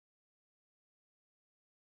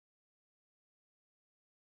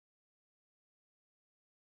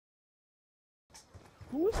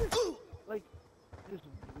Who is this? Like, this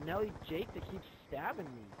WhoaNellyJake that keeps stabbing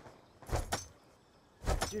me.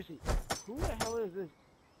 Seriously, who the hell is this?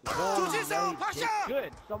 WhoaNellyJake.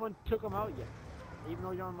 Good, someone took him out yet. Even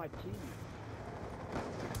though you're on my team.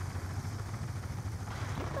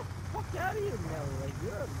 Get the fuck out of here, Nelly. Like,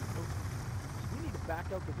 we need to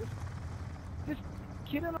back out because this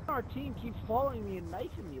kid on our team keeps following me and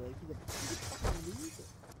knifing me. Like, he's a fucking loser.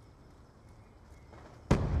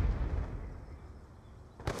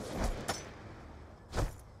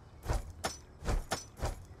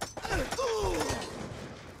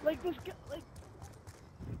 Like this guy, like,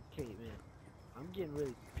 okay, man, I'm getting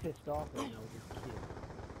really pissed off right now with this kid.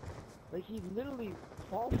 Like, he's literally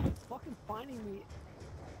fucking finding me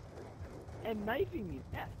and knifing me.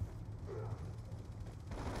 Yeah.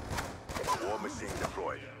 War machine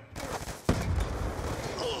deployed.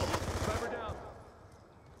 Sniper down.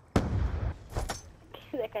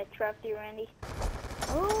 Like I trapped you, Randy.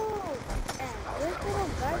 Oh, man, where's the little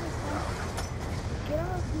guy? Get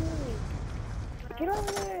off me. Get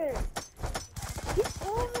over there! Get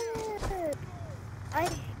over there! I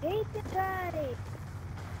hate the guy!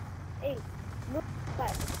 Hey, look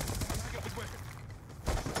back.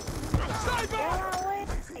 Sniper! Get out of my way!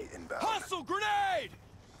 Hostile grenade!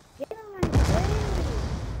 Get out of my way!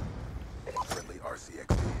 Friendly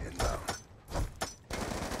RCXD inbound.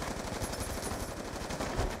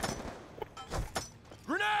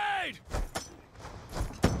 Grenade!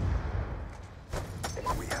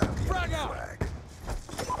 We have the enemy flag.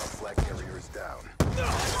 Our flag carrier is down.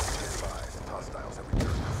 Advised, hostiles have returned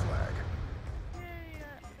the flag.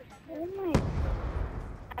 Oh my...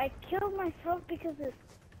 I killed myself because this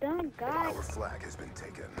dumb guy... Our flag has been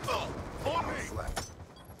taken. On me!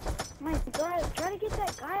 My God, try to get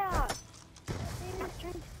that guy off! He was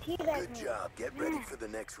trying to teabag me. Good job. Get ready for the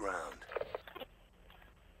next round.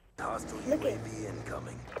 Hostile Look at- UAV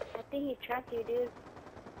incoming. I think he trapped you, dude.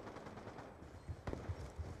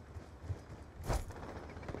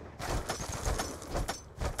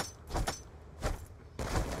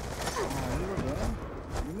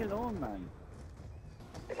 Leave me alone, man.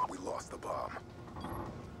 We lost the bomb.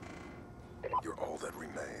 You're all that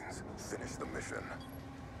remains. Finish the mission.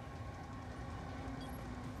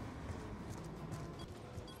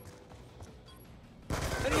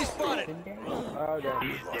 Enemy spotted!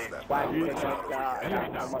 Swaggy,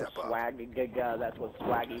 how much swaggy, good guy, that's what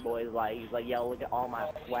swaggy boys like. He's like, yo, look at all my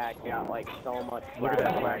swag, got like so much swag. Look at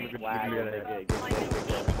that swag,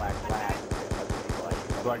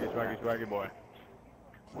 swag, Swaggy boy.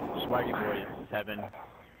 Swaggy boy 7.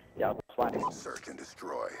 Yeah, swaggy. Search and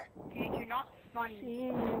destroy. Dude, you're not funny. See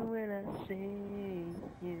you when I see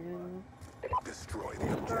you. Destroy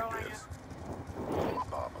the objectives.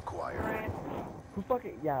 Bomb acquired. Who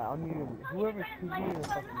fucking, yeah, I'll mute him. Whoever's breathing the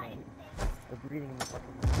fucking mic. They're breathing in the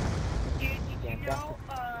fucking mic. Dude, did you know,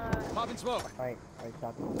 Popping smoke. Alright,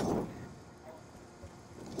 stop it.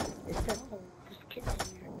 It's just, there's kids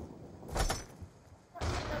in here.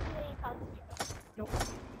 Nope.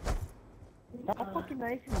 stop fucking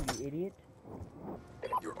knifing me, you idiot.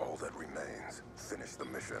 You're all that remains. Finish the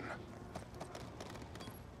mission.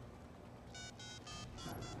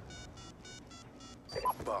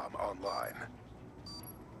 Bomb online.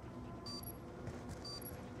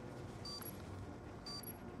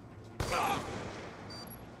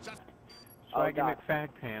 Swaggy God. McFag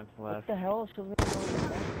pants What left. the hell? So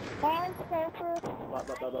Fine, Pepper.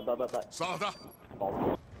 Salda!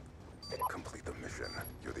 Complete the mission.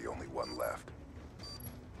 You're the only one left.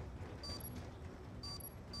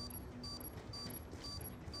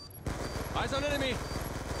 Eyes on enemy!